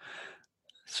drive.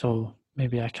 So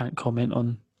maybe I can't comment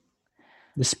on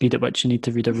the speed at which you need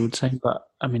to read a road sign, but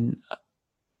I mean,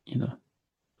 you know.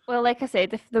 Well, like I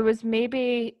said, if there was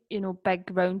maybe,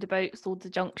 big roundabouts, loads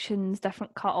of junctions,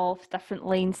 different cut-offs, different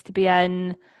lanes to be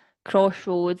in,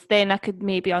 crossroads, then I could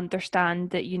maybe understand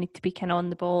that you need to be kind of on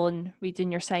the ball and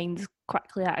reading your signs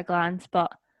quickly at a glance,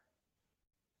 but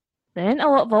there ain't a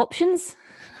lot of options.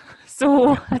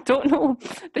 So I don't know.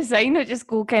 The sign would just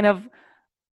go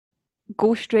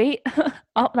straight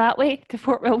up that way to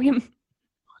Fort William.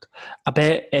 I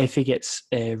bet Effie gets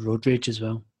road rage as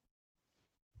well.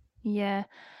 Yeah.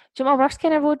 Do you know my worst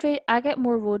kind of road rage? I get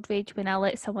more road rage when I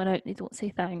let someone out and they don't say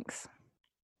thanks.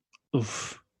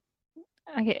 Oof.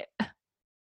 I get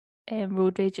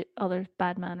road rage at others'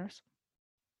 bad manners.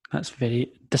 That's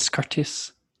very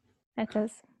discourteous. It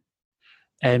is.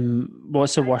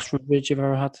 What's the worst road rage you've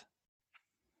ever had?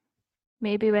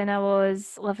 Maybe when I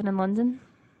was living in London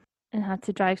and had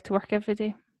to drive to work every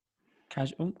day.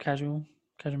 Casual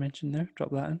mention there.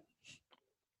 Drop that in.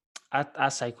 I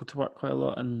cycle to work quite a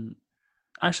lot, and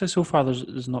actually so far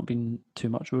there's not been too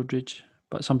much road rage.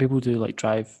 But some people do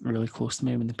drive really close to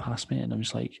me when they pass me, and I'm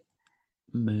just like,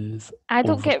 move. I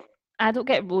don't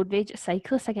get road rage at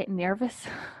cyclists. I get nervous.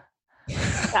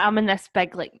 I'm in this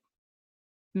big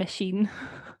machine,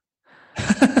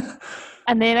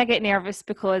 and then I get nervous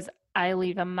because I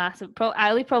leave a massive.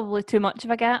 I leave probably too much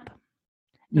of a gap.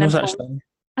 No such thing.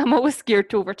 I'm always scared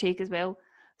to overtake as well.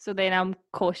 So then I'm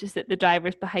cautious that the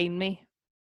drivers behind me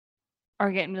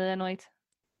are getting really annoyed.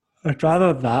 I'd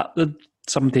rather that than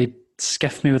somebody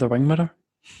skiff me with a wing mirror.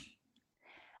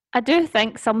 I do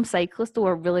think some cyclists though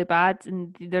are really bad,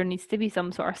 and there needs to be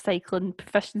some sort of cycling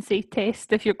proficiency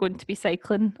test if you're going to be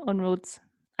cycling on roads,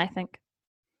 I think.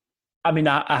 I mean,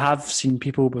 I have seen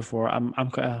people before. I'm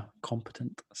quite a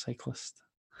competent cyclist.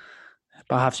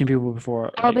 But I have seen people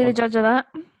before. I'll be the judge of that.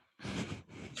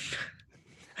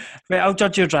 Right, I'll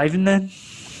judge your driving then.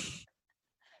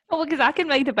 Oh, because I can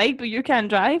ride a bike, but you can't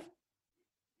drive.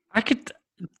 I could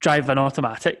drive an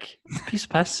automatic. Piece of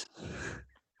piss.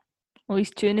 Oh,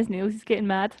 he's chewing his nails. He's getting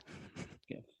mad.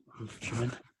 Yeah, I'm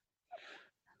fuming.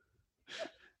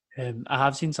 I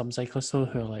have seen some cyclists though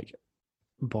who are like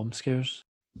bomb scares.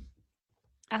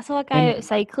 I saw a guy out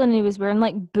cycling and he was wearing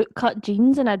bootcut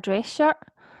jeans and a dress shirt.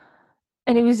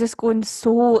 And he was just going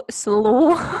so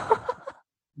slow.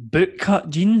 Bootcut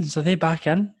jeans, are they back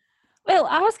in? Well,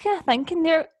 I was kind of thinking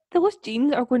those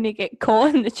jeans are going to get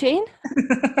caught in the chain.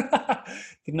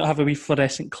 Did not have a wee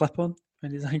fluorescent clip on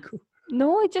his ankle.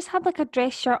 No, he just had a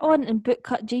dress shirt on and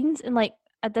bootcut jeans, and I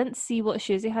didn't see what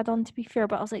shoes he had on, to be fair,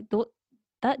 but I was like,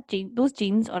 those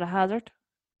jeans are a hazard.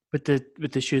 Would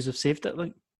the shoes have saved it?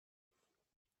 Well,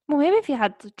 maybe if you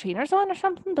had the trainers on or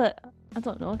something, but I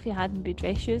don't know if you had maybe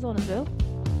dress shoes on as well.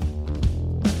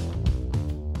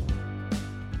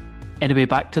 Anyway,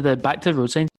 back to the road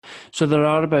signs. So there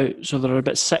are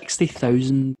about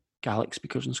 60,000 Gaelic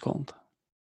speakers in Scotland,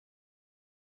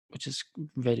 which is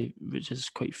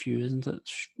quite few, isn't it?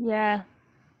 Yeah.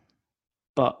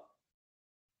 But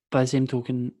by the same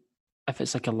token, if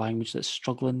it's a language that's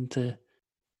struggling to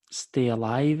stay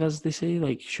alive, as they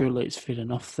say, surely it's fair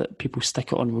enough that people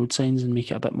stick it on road signs and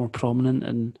make it a bit more prominent,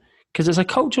 and because it's a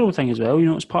cultural thing as well.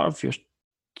 It's part of your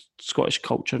Scottish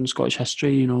culture and Scottish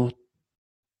history.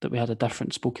 That we had a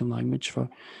different spoken language for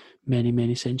many,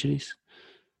 many centuries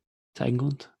to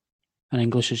England, and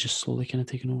English is just slowly kind of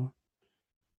taken over.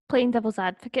 Playing devil's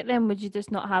advocate, then, would you just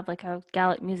not have a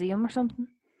Gaelic museum or something?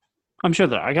 I'm sure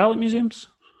there are Gaelic museums,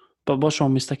 but what's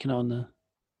wrong with sticking it on the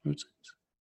road signs?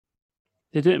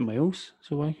 They do it in Wales,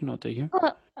 so why can you not do it here?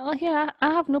 Well, yeah,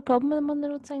 I have no problem with them on the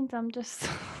road signs. I'm just...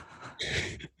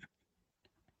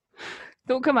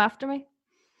 Don't come after me.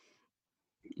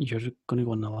 You're going to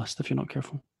go on the list if you're not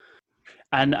careful.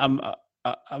 And I'm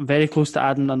very close to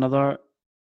adding another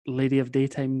lady of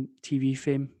daytime TV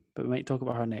fame, but we might talk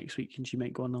about her next week, and she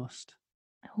might go on the list.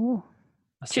 Oh,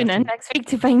 tune in next week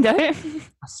to find out. A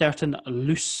certain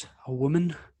Luce, a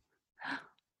woman.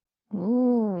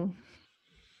 Oh,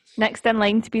 next in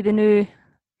line to be the new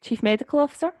Chief Medical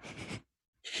Officer.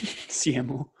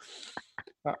 CMO.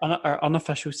 Our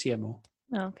unofficial CMO.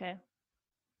 Okay.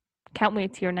 Can't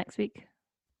wait to hear next week.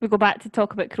 We go back to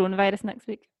talk about coronavirus next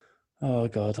week. Oh,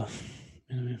 God.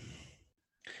 Anyway.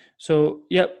 So,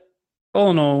 yep.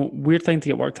 Oh no, weird thing to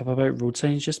get worked up about road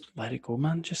signs. Just let it go,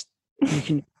 man. Just you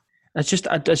can. It's just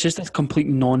a complete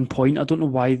non-point. I don't know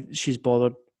why she's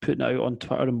bothered putting it out on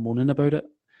Twitter and moaning about it.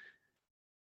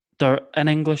 They're in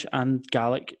English and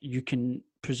Gaelic. You can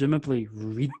presumably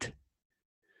read.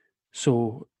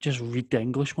 So just read the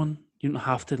English one. You don't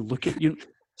have to look at you.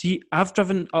 See, I've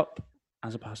driven up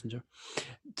as a passenger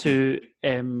to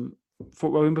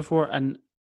Fort William before, and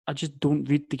I just don't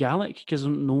read the Gaelic because I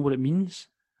don't know what it means.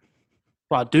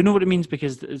 Well, I do know what it means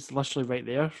because it's literally right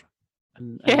there.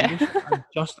 In English.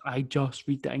 I just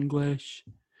read the English.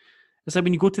 It's like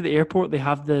when you go to the airport, they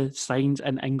have the signs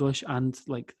in English and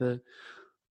like the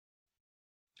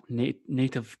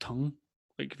native tongue.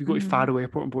 Like if you go to Faro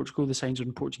Airport in Portugal, the signs are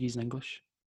in Portuguese and English.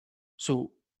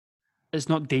 So it's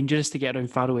not dangerous to get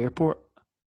around Faro Airport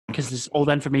because all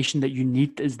the information that you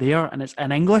need is there and it's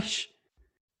in English.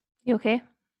 You okay?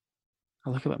 I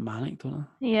look a bit manic, don't I?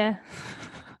 Yeah.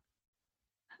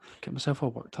 Get myself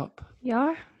all worked up. You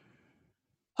are?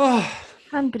 Oh.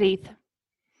 And breathe.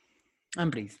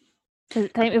 And breathe. Is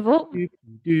it time to vote? Do.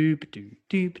 Do,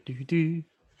 do.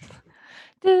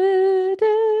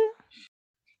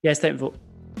 Yeah, it's time to vote.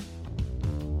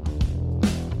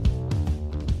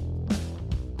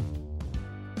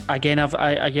 Again,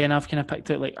 I've kind of picked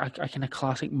out like a kind of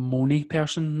classic moany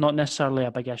person, not necessarily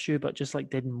a big issue, but just like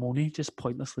dead moany, just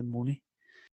pointlessly moany.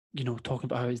 You know, talking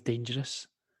about how it's dangerous.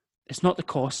 It's not the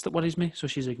cost that worries me, so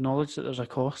she's acknowledged that there's a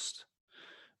cost.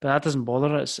 But that doesn't bother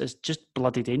her. It's just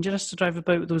bloody dangerous to drive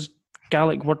about with those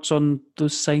Gaelic words on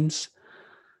those signs.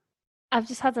 I've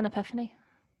just had an epiphany.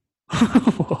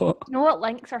 What? You know what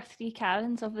links our 3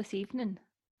 Karens of this evening?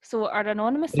 So our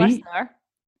anonymous 3? listener,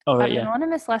 Oh, right, yeah.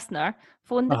 anonymous listener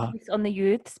phoned the police on the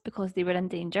youths because they were in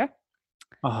danger.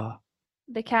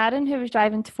 The Karen who was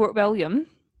driving to Fort William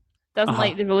doesn't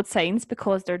like the road signs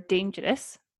because they're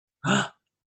dangerous.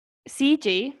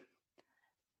 CJ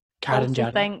Karen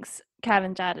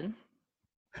Jarden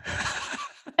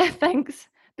thinks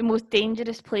the most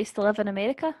dangerous place to live in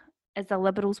America is a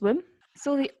liberal's womb.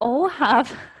 So they all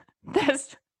have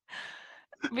this.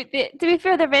 To be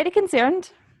fair, they're very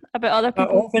concerned about other people.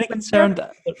 They're all very concerned.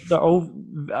 They're all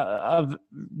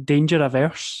danger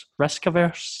averse, risk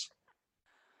averse.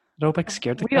 They're all big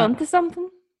scared of We're onto something.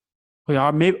 We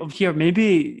are.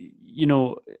 Maybe you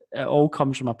know, it all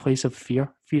comes from a place of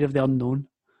fear of the unknown.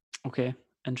 Okay,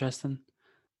 interesting.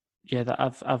 Yeah, that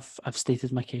I've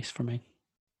stated my case for mine.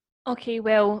 Okay,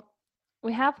 well,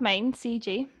 we have mine,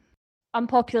 CJ.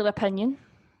 Unpopular opinion.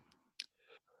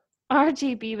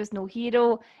 RGB was no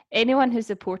hero. Anyone who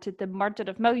supported the murder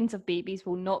of millions of babies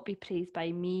will not be praised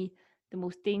by me. The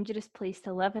most dangerous place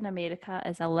to live in America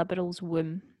is a liberal's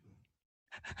womb.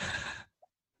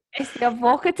 It's the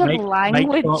evocative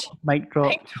language. Mic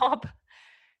drop.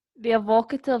 The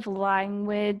evocative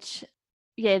language.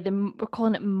 Yeah, we're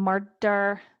calling it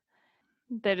murder.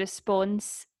 The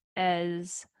response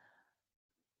is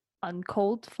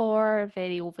uncalled for,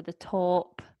 very over the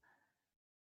top.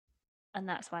 And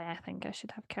that's why I think I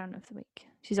should have Karen of the Week.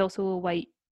 She's also a white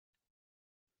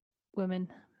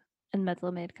woman in Middle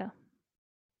America.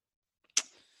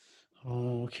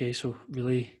 Oh, okay. So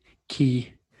really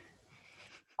key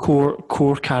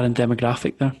core Karen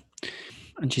demographic there.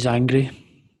 And she's angry.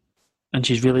 And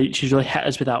she's really hit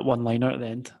us with that one-liner at the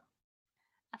end.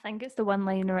 I think it's the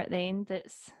one-liner at the end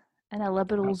that's in a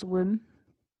liberal's womb.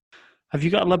 Have you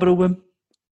got a liberal womb?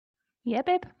 Yeah,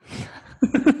 babe.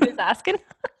 Who's asking?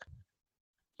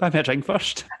 Buy me a drink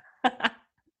first.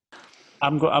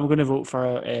 I'm going to vote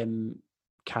for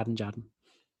Karen Jarden.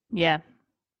 Yeah,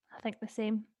 I think the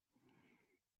same.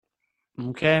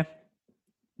 Okay.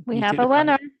 We have a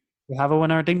winner. We have a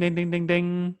winner. Ding, ding, ding, ding,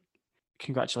 ding.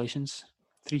 Congratulations.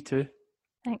 3-2.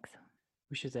 Thanks.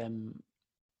 We should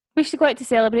go out to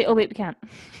celebrate. Oh, wait, we can't.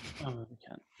 Oh, we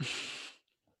can't.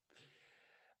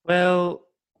 Well,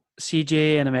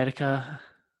 CJ in America,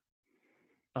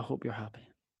 I hope you're happy.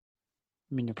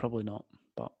 I mean, you're probably not,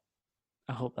 but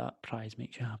I hope that prize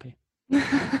makes you happy.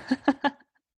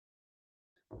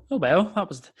 Oh, well, that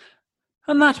was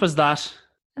that.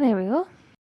 There we go.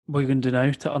 What are you going to do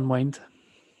now to unwind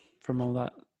from all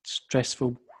that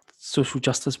stressful social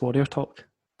justice warrior talk?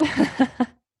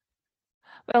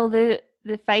 Well, the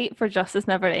fight for justice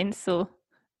never ends, so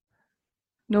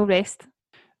no rest.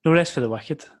 No rest for the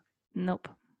wicked. Nope.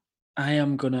 I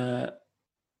am going to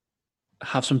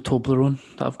have some Toblerone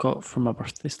that I've got for my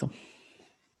birthday still.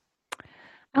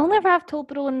 I'll never have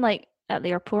Toblerone like at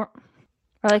the airport.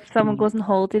 Or like if someone goes on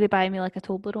holiday, they buy me like a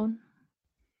Toblerone.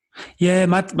 Yeah,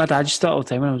 my dad used to do it all the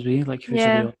time when I was wee. Like if he was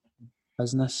on a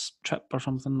business trip or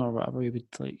something or whatever, he would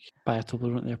like buy a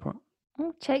Toblerone at the airport.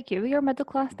 I'll check you. Your middle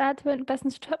class dad went on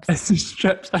business trips. Business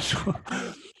trips. I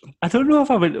don't know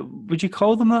if I would you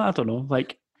call them that? I don't know,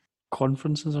 like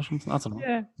conferences or something. I don't know.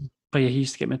 Yeah. But yeah, he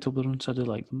used to get me Toblerones, so I do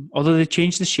like them. Although they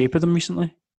changed the shape of them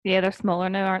recently. Yeah, they're smaller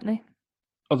now, aren't they?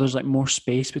 Or there's like more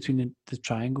space between the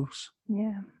triangles.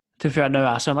 Yeah. To be fair,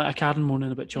 now I sound like a Karen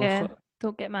moaning about chocolate. Yeah,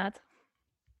 don't get mad.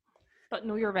 But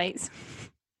know your rights.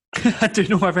 I do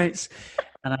know my rights.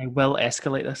 And I will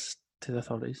escalate this to the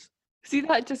authorities. See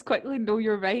that, just quickly, know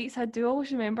your rights. I do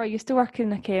always remember I used to work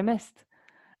in a chemist,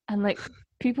 and like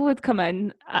people would come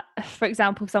in, for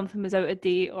example, if something was out of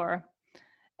date, or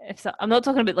I'm not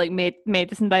talking about like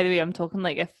medicine, by the way. I'm talking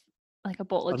like if like a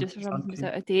bottle of juice or something was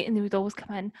out of date, and they would always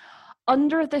come in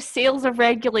under the Sales of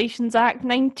Regulations Act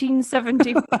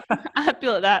 1970. I'd be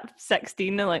like that,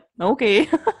 16, and like, okay.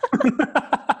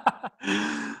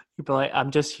 You'd be like, I'm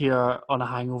just here on a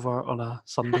hangover on a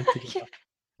Sunday to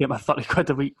get my 30 quid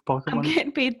a week pocket money. I'm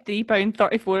getting paid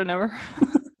 £3.34 an hour.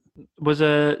 Was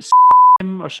it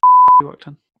or you worked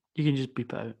in? You can just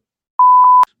beep it out.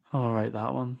 All right,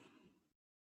 that one.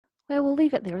 Well, we'll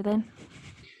leave it there then.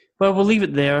 Well, we'll leave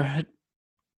it there.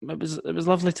 It was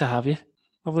lovely to have you.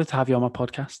 Lovely to have you on my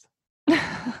podcast.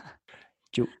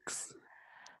 Jokes.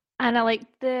 And I like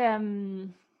the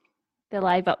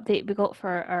live update we got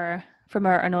from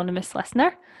our anonymous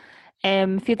listener.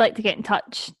 If you'd like to get in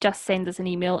touch, just send us an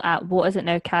email at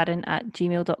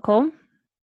whatisitnowkaren@gmail.com.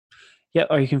 Yeah,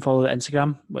 or you can follow the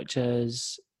Instagram, which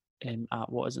is at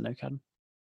whatisitnowkaren.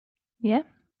 Yeah.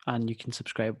 And you can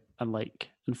subscribe and like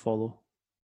and follow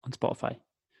on Spotify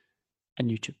and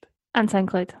YouTube. And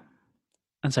SoundCloud.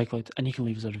 And SoundCloud. And you can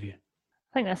leave us a review.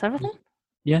 I think that's everything.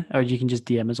 Yeah, or you can just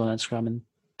DM us on Instagram and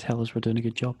tell us we're doing a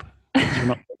good job. We're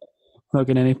not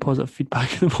getting any positive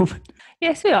feedback at the moment.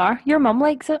 Yes, we are. Your mum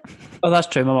likes it. Oh, that's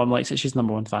true. My mum likes it. She's the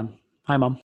 #1 fan. Hi,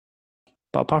 Mum.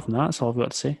 But apart from that, that's all I've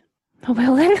got to say. Oh,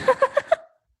 well then.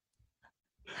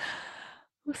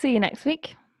 We'll see you next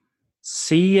week.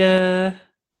 See ya.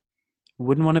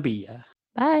 Wouldn't want to be ya.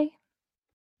 Bye.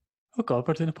 Oh God,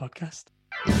 we're doing a podcast.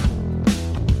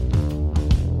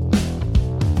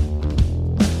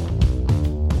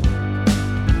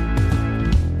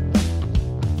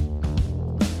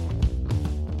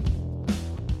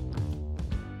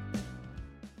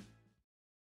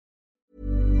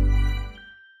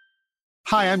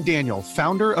 Hi, I'm Daniel,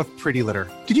 founder of Pretty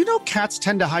Litter. Did you know cats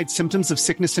tend to hide symptoms of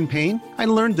sickness and pain? I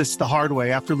learned this the hard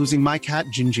way after losing my cat,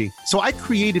 Gingy. So I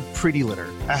created Pretty Litter,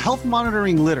 a health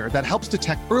monitoring litter that helps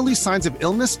detect early signs of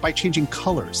illness by changing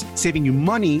colors, saving you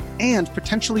money and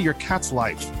potentially your cat's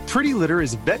life. Pretty Litter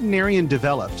is veterinarian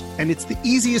developed, and it's the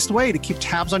easiest way to keep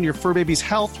tabs on your fur baby's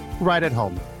health right at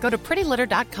home. Go to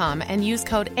prettylitter.com and use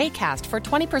code ACAST for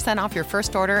 20% off your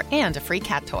first order and a free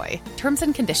cat toy. Terms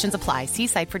and conditions apply. See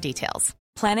site for details.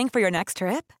 Planning for your next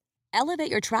trip?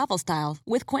 Elevate your travel style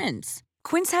with Quince.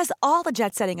 Quince has all the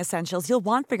jet-setting essentials you'll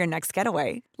want for your next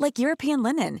getaway, like European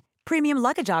linen, premium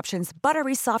luggage options,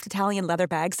 buttery soft Italian leather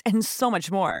bags, and so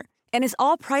much more. And is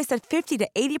all priced at 50 to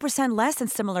 80% less than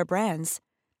similar brands.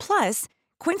 Plus,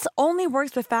 Quince only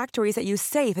works with factories that use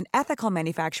safe and ethical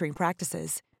manufacturing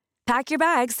practices. Pack your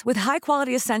bags with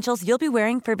high-quality essentials you'll be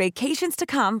wearing for vacations to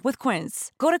come with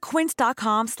Quince. Go to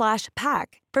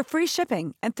quince.com/pack for free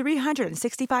shipping and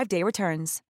 365-day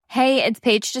returns. Hey, it's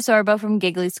Paige DeSorbo from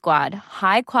Giggly Squad.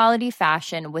 High quality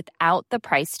fashion without the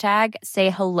price tag.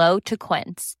 Say hello to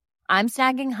Quince. I'm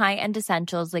snagging high-end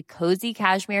essentials like cozy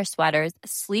cashmere sweaters,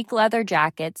 sleek leather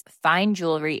jackets, fine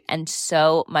jewelry, and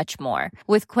so much more.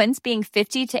 With Quince being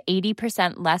 50 to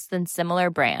 80% less than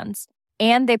similar brands.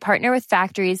 And they partner with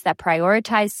factories that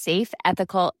prioritize safe,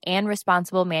 ethical, and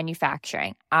responsible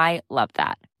manufacturing. I love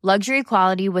that. Luxury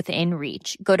quality within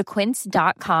reach. Go to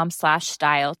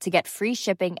quince.com/style to get free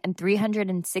shipping and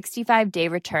 365-day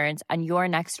returns on your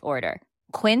next order.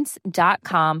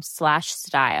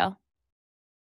 Quince.com/style.